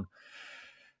 Amazon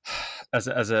as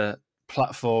a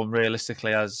platform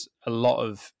realistically has a lot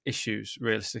of issues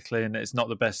realistically, and it's not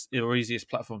the best or easiest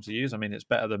platform to use. I mean, it's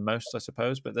better than most, I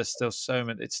suppose, but there's still so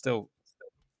many. It's still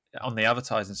on the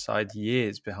advertising side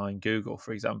years behind Google,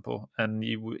 for example, and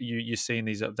you're seeing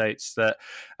these updates that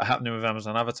are happening with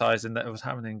Amazon advertising that was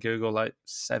happening in Google like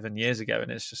 7 years ago,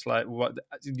 and it's just like, what,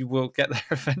 you will get there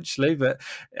eventually, but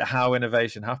how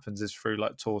innovation happens is through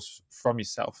like tools from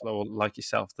yourself or like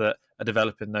yourself that are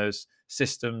developing those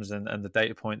systems and the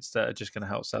data points that are just going to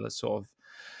help sellers sort of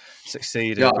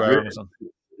succeed and grow Amazon.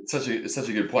 It's such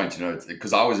a good point,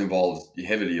 because I was involved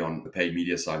heavily on the paid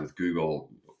media side with Google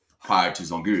prior to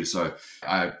Zongu. So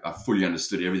I fully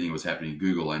understood everything that was happening in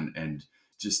Google, and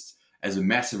just as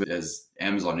massive as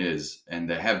Amazon is, and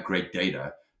they have great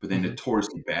data, but they're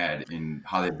notoriously bad in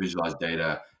how they visualize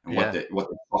data and what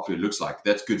the software looks like.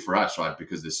 That's good for us, right?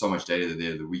 Because there's so much data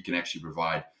there that we can actually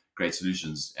provide great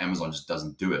solutions. Amazon just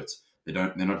doesn't do it.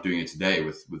 They're not doing it today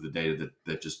with the data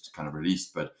that just kind of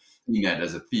released. But seeing that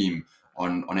as a theme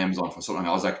on Amazon for so long,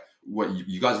 I was like, what,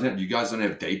 you guys don't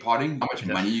have day parting? How much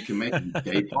money you can make in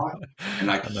day part? And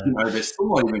like, they're still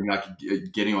not even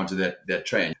like getting onto that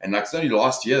train. And like, it's only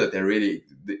last year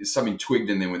that something twigged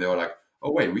in them where they were like,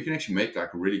 oh wait, we can actually make like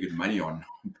really good money on,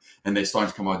 and they're starting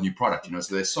to come out with new product,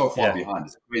 so they're so far behind.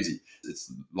 It's crazy.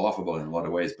 It's laughable in a lot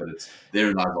of ways, but it's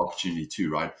therein lies opportunity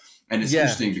too, right? And it's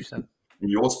interesting because in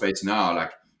your space now,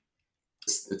 like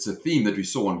it's a theme that we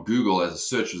saw on Google as a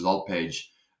search result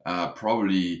page,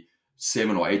 probably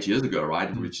 7 or 8 years ago,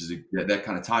 right? Which is that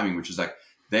kind of timing, which is like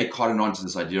they cottoned on to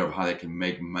this idea of how they can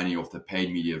make money off the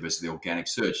paid media versus the organic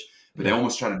search, but they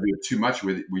almost tried to do it too much,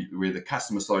 where the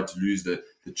customer started to lose the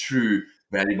true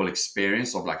valuable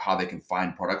experience of like how they can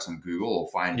find products on Google or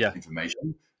find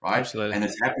information, right? Absolutely. And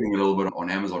it's happening a little bit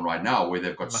on Amazon right now, where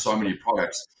they've got so many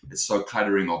products, it's so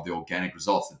cluttering of the organic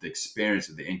results that the experience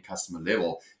at the end customer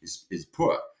level is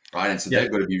poor, right? And so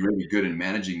they've got to be really good in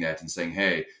managing that and saying,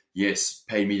 hey, yes,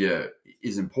 paid media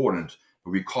is important,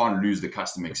 but we can't lose the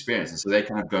customer experience. And so they're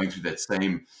kind of going through that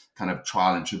same kind of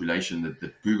trial and tribulation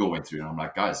that Google went through. And I'm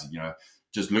like, guys,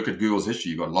 just look at Google's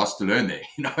history. You've got lots to learn there.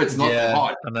 It's not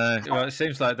hard. I know. Well, it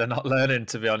seems like they're not learning,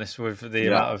 to be honest, with the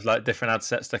amount of like different ad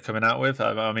sets they're coming out with.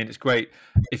 I mean, it's great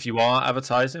if you are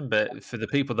advertising, but for the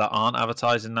people that aren't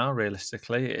advertising now,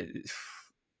 realistically,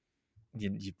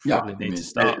 you probably need to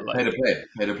start pay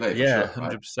to play. Yeah,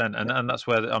 100%. And that's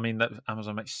where that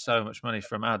Amazon makes so much money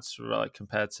from ads, like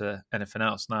compared to anything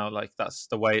else now. Like that's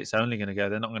the way it's only going to go.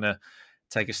 They're not going to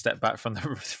take a step back from the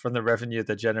from the revenue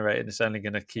they're generating. It's only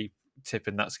going to keep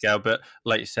tipping that scale. But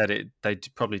like you said, they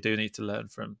probably do need to learn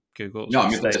from Google's No, I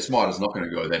mean, mistakes. Smart is not going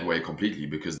to go that way completely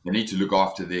because they need to look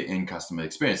after their end customer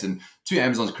experience. And to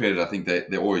Amazon's credit, I think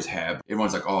they always have.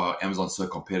 Everyone's like, oh, Amazon's so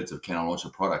competitive. Can I launch a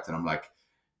product? And I'm like,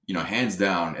 hands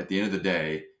down, at the end of the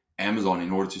day, Amazon,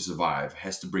 in order to survive,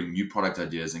 has to bring new product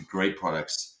ideas and great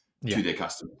products to their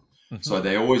customers. Mm-hmm. So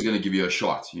they're always going to give you a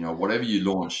shot. Whatever you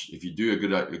launch, if you do a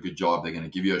good job, they're going to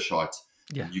give you a shot.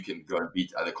 Yeah. And you can go and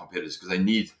beat other competitors because they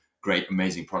need great,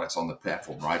 amazing products on the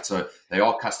platform, right? So they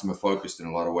are customer focused in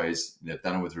a lot of ways. They've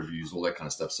done it with reviews, all that kind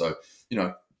of stuff. So,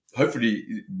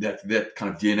 hopefully that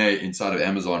kind of DNA inside of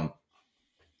Amazon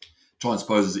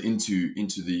transposes into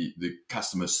the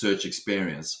customer search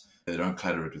experience. They don't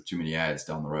clutter it with too many ads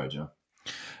down the road,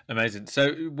 Amazing.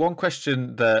 So one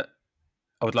question that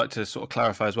I would like to sort of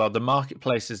clarify as well, the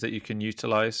marketplaces that you can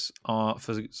utilize are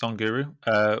for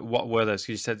ZonGuru. What were those?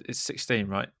 You said it's 16,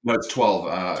 right? No, it's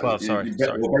 12. 12, sorry.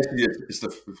 Well, basically, it's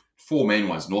the 4 main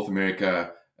ones: North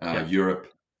America,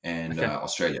 Europe, and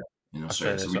Australia. In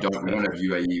Australia. So we don't have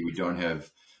UAE, we don't have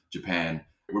Japan.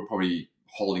 We're probably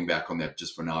holding back on that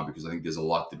just for now because I think there's a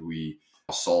lot that we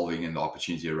are solving and the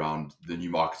opportunity around the new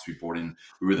markets we brought in.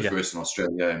 We were the first in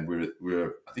Australia, and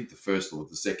we're I think the first or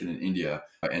the second in India.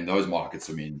 And those markets,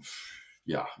 I mean,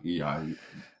 Australia,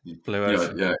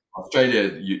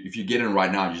 if you get in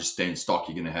right now and you just stay in stock,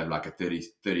 you're going to have like a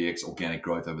 30x organic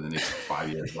growth over the next 5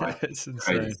 years, right? It's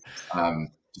insane.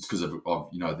 Just because of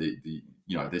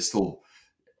there's still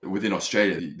within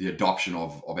Australia, the adoption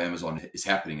of Amazon is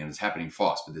happening and it's happening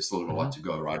fast, but there's still a lot to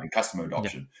go, right? And customer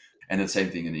adoption. Yeah. And the same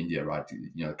thing in India, right?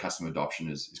 Customer adoption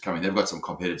is coming. They've got some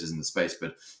competitors in the space,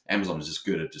 but Amazon is just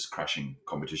good at just crushing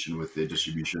competition with their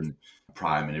distribution,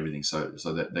 Prime and everything. So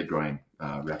that they're growing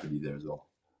rapidly there as well.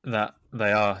 That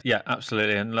they are. Yeah,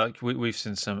 absolutely. And like we've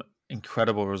seen some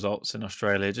incredible results in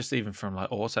Australia, just even from like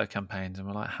auto campaigns, and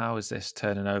we're like, how is this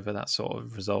turning over that sort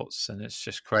of results? And it's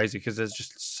just crazy because there's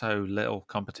just so little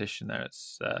competition there.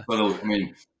 It's well, I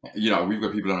mean, we've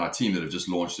got people on our team that have just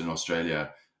launched in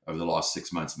Australia over the last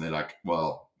 6 months, and they're like,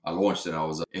 well, I launched and I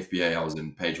was FBA, I was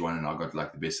in page 1 and I got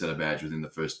like the bestseller badge within the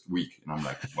first week. And I'm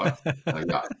like, what?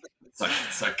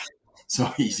 It's like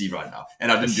so easy right now.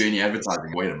 And I didn't do any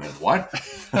advertising. Wait a minute, what?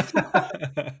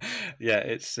 Yeah,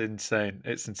 it's insane.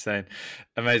 It's insane.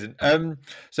 Amazing.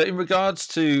 So in regards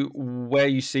to where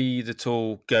you see the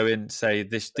tool going, say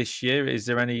this year, is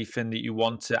there anything that you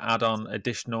want to add on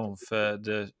additional for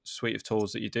the suite of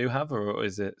tools that you do have, or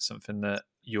is it something that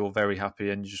you're very happy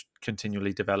and you're just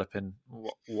continually developing?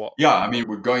 What? Yeah, I mean,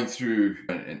 we're going through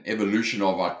an evolution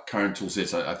of our current tool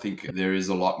sets. I think there is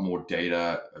a lot more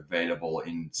data available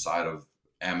inside of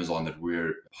Amazon that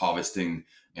we're harvesting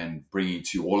and bringing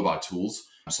to all of our tools.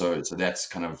 So that's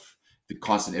kind of the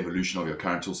constant evolution of your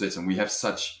current tool sets. And we have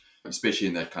such, especially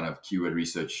in that kind of keyword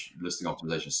research, listing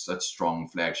optimization, such strong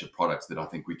flagship products that I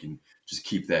think we can just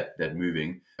keep that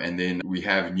moving. And then we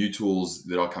have new tools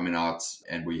that are coming out,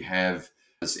 and we have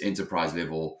this enterprise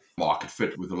level market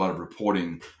fit with a lot of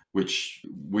reporting, which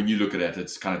when you look at it,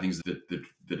 it's kind of things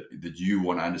that you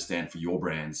want to understand for your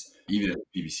brands, even at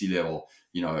the PPC level,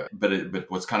 but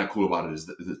what's kind of cool about it is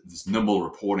this nimble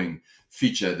reporting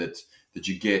feature that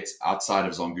you get outside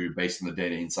of ZonGuru based on the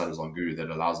data inside of ZonGuru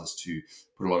that allows us to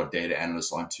put a lot of data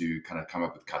analysts on to kind of come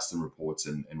up with custom reports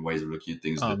and ways of looking at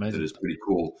things that is pretty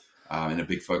cool. And a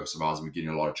big focus of ours, and we're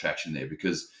getting a lot of traction there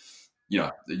because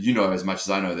as much as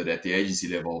I know that at the agency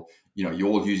level, you're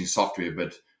all using software,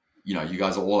 but you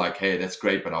guys are all like, hey, that's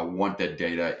great, but I want that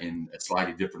data in a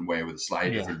slightly different way with a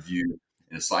slightly different view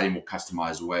in a slightly more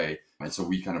customized way. And so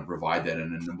we kind of provide that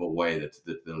in a nimble way that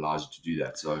allows you to do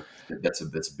that. So that's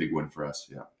a big win for us.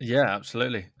 Yeah. Yeah,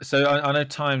 absolutely. So I know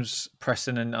time's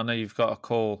pressing and I know you've got a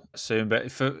call soon, but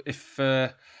if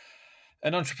an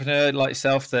entrepreneur like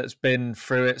yourself that's been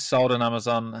through it, sold on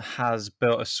Amazon, has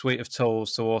built a suite of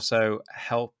tools to also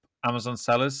help Amazon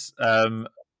sellers.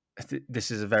 This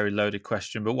is a very loaded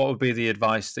question, but what would be the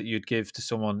advice that you'd give to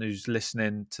someone who's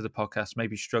listening to the podcast,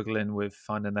 maybe struggling with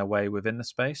finding their way within the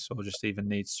space, or just even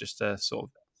needs just a sort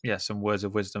of, some words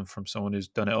of wisdom from someone who's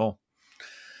done it all?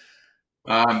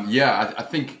 I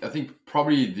think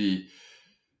probably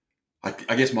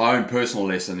I guess my own personal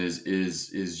lesson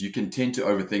is you can tend to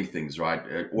overthink things,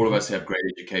 right? All of us have great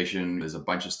education. There's a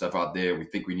bunch of stuff out there. We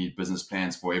think we need business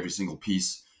plans for every single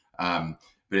piece.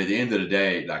 But at the end of the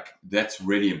day, like that's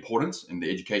really important. And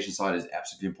the education side is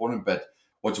absolutely important. But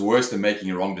what's worse than making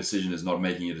a wrong decision is not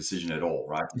making a decision at all,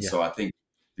 right? Yeah. So I think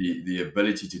the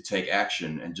ability to take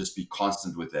action and just be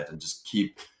constant with that and just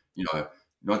keep,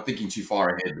 not thinking too far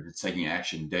ahead, but just taking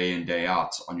action day in, day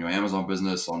out on your Amazon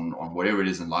business, on whatever it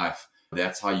is in life,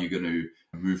 That's how you're going to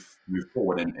move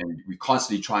forward. And we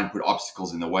constantly try and put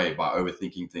obstacles in the way by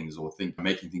overthinking things or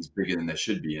making things bigger than they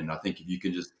should be. And I think if you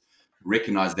can just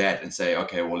recognize that and say,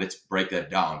 okay, well, let's break that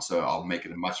down. So I'll make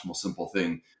it a much more simple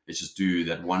thing. Let's just do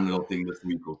that one little thing this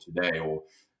week or today, or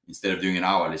instead of doing an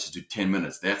hour, let's just do 10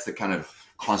 minutes. That's the kind of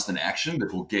constant action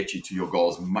that will get you to your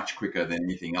goals much quicker than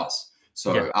anything else.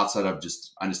 So outside of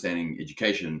just understanding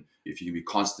education, if you can be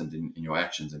constant in your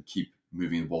actions and keep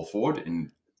moving the ball forward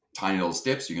in tiny little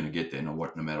steps, you're going to get there no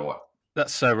matter what.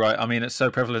 That's so right. I mean, it's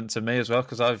so prevalent to me as well,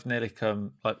 because I've nearly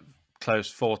come close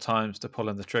 4 times to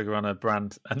pulling the trigger on a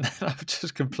brand, and then I've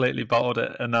just completely bottled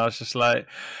it. And I was just like,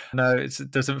 no,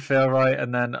 it doesn't feel right.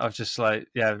 And then I've just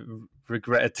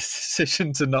regretted the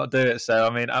decision to not do it. So, I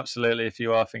mean, absolutely, if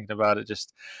you are thinking about it,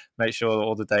 just make sure that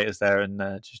all the data's there and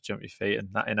just jump your feet. And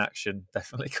that inaction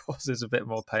definitely causes a bit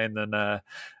more pain than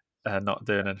not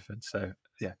doing anything. So,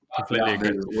 yeah, completely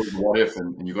agree. What if,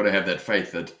 and you've got to have that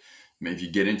faith that if you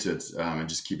get into it and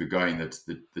just keep it going,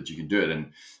 that you can do it.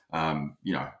 And,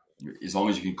 as long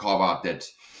as you can carve out that,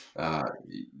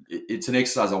 it's an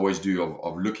exercise I always do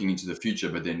of looking into the future,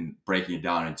 but then breaking it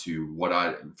down into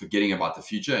forgetting about the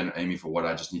future and aiming for what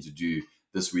I just need to do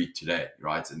this week, today,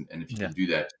 right? And if you can do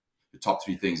that, the top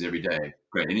 3 things every day,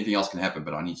 great. Anything else can happen,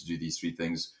 but I need to do these 3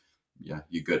 things. Yeah,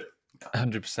 you're good.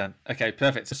 100%. Okay,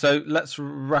 perfect. So let's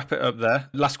wrap it up there.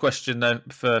 Last question, though,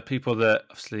 for people that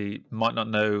obviously might not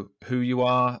know who you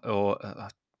are or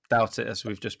doubt it, as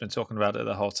we've just been talking about it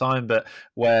the whole time, but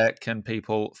where can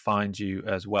people find you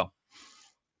as well?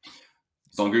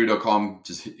 Zonguru.com,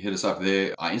 just hit us up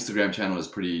there. Our Instagram channel is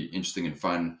pretty interesting and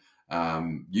fun.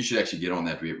 You should actually get on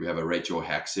that. We have a Rate Your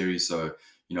Hack series. So,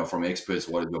 from experts,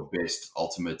 what is your best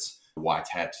ultimate white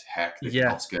hat hack that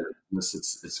helps get this?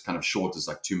 It's kind of short. It's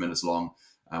like 2 minutes long.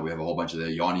 We have a whole bunch of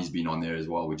Yanni's been on there as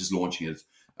well. We're just launching it.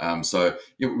 So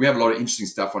we have a lot of interesting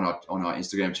stuff on our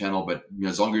Instagram channel, but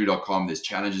Zonguru.com, there's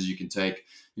challenges you can take.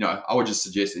 I would just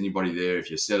suggest anybody there, if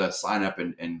you're a seller, sign up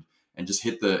and just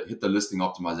hit the listing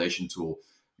optimization tool.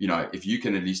 If you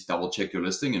can at least double check your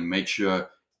listing and make sure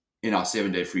in our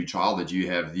 7-day free trial that you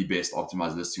have the best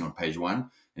optimized listing on page 1.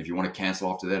 And if you want to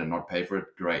cancel after that and not pay for it,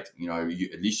 great.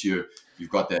 At least you've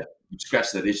got that. You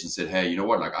scratched that itch and said, hey, you know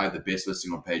what? Like, I have the best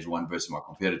listing on page 1 versus my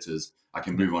competitors. I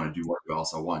can move on and do whatever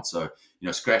else I want. So,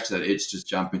 scratch that itch, just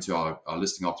jump into our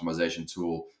listing optimization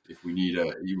tool. If we need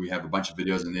we have a bunch of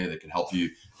videos in there that can help you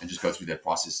and just go through that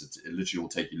process. It literally will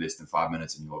take you less than 5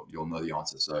 minutes and you'll know the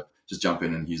answer. So just jump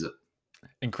in and use it.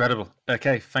 Incredible.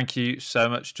 Okay, thank you so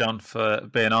much, John, for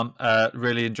being on.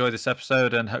 Really enjoyed this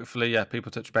episode, and hopefully,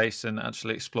 people touch base and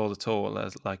actually explore the tool.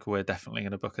 We're definitely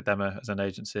going to book a demo as an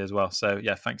agency as well. So,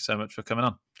 thanks so much for coming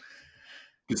on.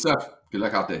 Good stuff. Good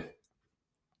luck out there.